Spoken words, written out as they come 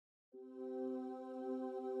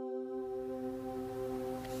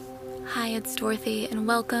Hi, it's Dorothy, and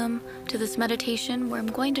welcome to this meditation where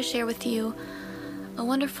I'm going to share with you a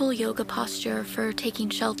wonderful yoga posture for taking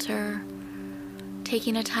shelter,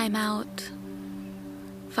 taking a time out,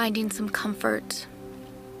 finding some comfort.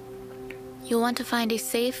 You'll want to find a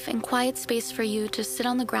safe and quiet space for you to sit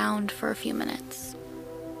on the ground for a few minutes.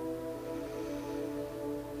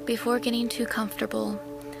 Before getting too comfortable,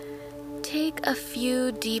 take a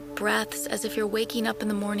few deep breaths as if you're waking up in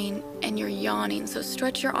the morning and you're yawning. So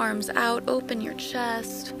stretch your arms out, open your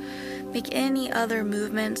chest, make any other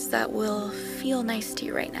movements that will feel nice to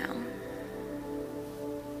you right now.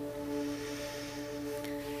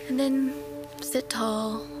 And then sit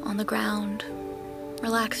tall on the ground,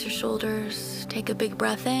 relax your shoulders, take a big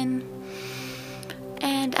breath in,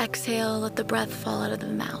 and exhale, let the breath fall out of the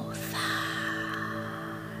mouth.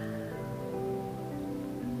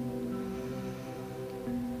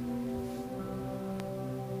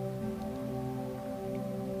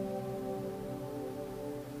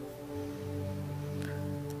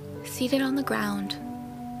 Seated on the ground,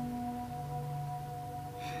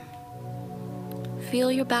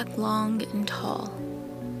 feel your back long and tall.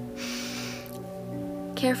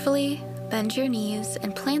 Carefully bend your knees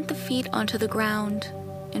and plant the feet onto the ground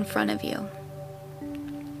in front of you.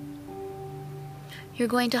 You're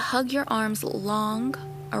going to hug your arms long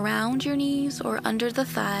around your knees or under the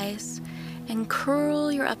thighs and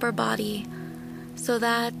curl your upper body so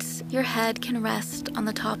that your head can rest on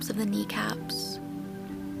the tops of the kneecaps.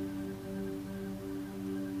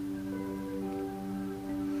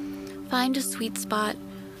 Find a sweet spot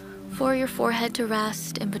for your forehead to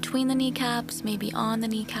rest in between the kneecaps, maybe on the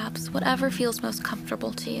kneecaps, whatever feels most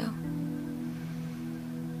comfortable to you.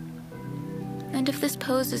 And if this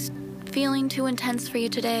pose is feeling too intense for you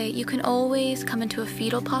today, you can always come into a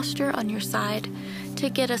fetal posture on your side to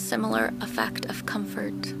get a similar effect of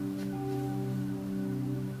comfort.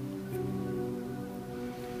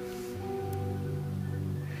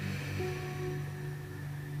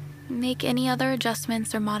 Make any other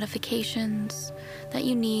adjustments or modifications that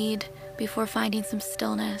you need before finding some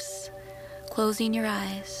stillness, closing your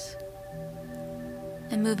eyes,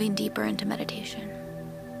 and moving deeper into meditation.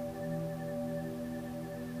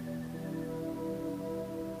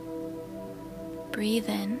 Breathe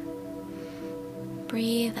in,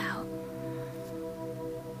 breathe out.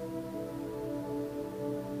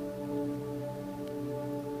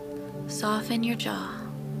 Soften your jaw.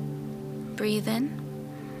 Breathe in,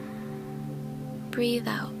 breathe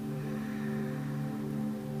out.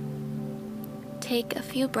 Take a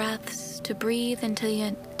few breaths to breathe into the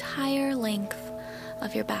entire length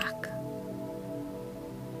of your back.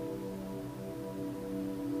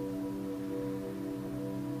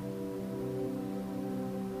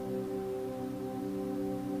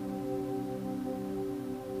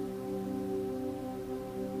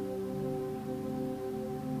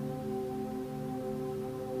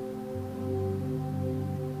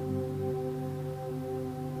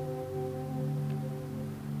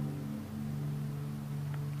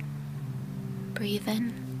 Breathe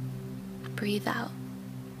in, breathe out.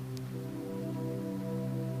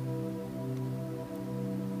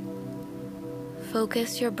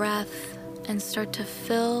 Focus your breath and start to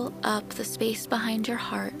fill up the space behind your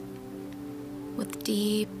heart with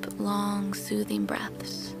deep, long, soothing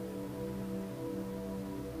breaths.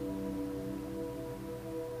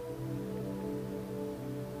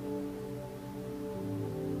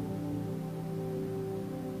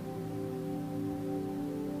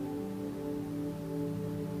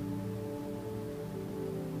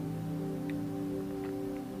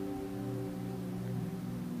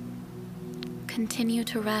 Continue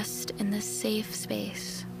to rest in this safe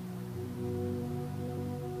space,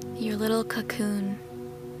 your little cocoon.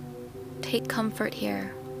 Take comfort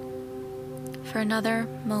here for another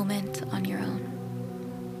moment on your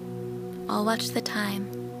own. I'll watch the time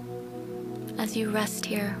as you rest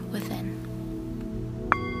here within.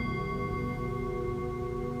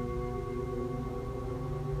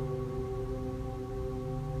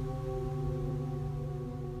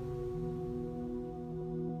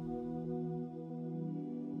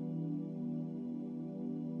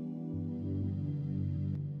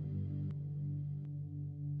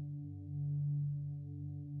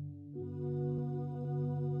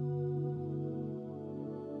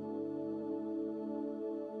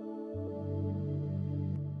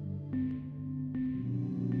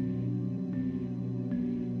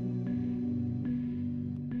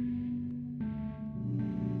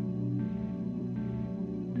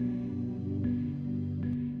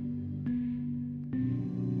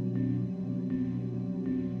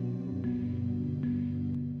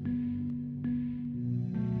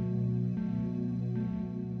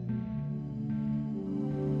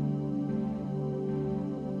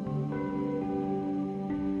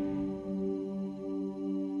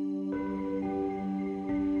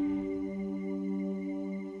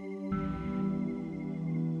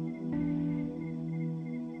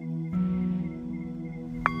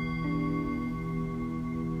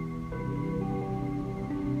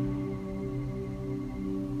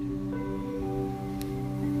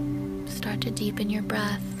 start to deepen your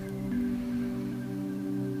breath.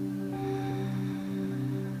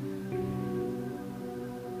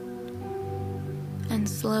 And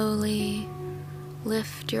slowly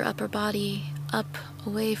lift your upper body up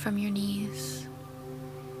away from your knees.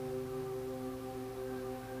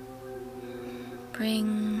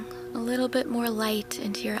 Bring a little bit more light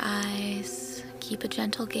into your eyes. Keep a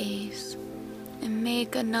gentle gaze. And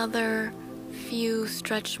make another few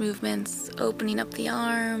stretch movements, opening up the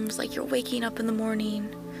arms like you're waking up in the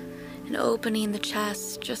morning, and opening the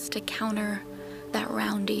chest just to counter that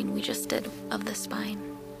rounding we just did of the spine.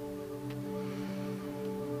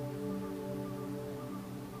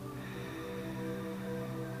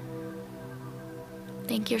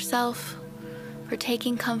 Thank yourself for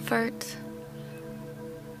taking comfort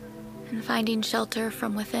and finding shelter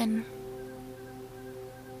from within.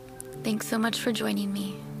 Thanks so much for joining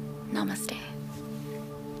me. Namaste.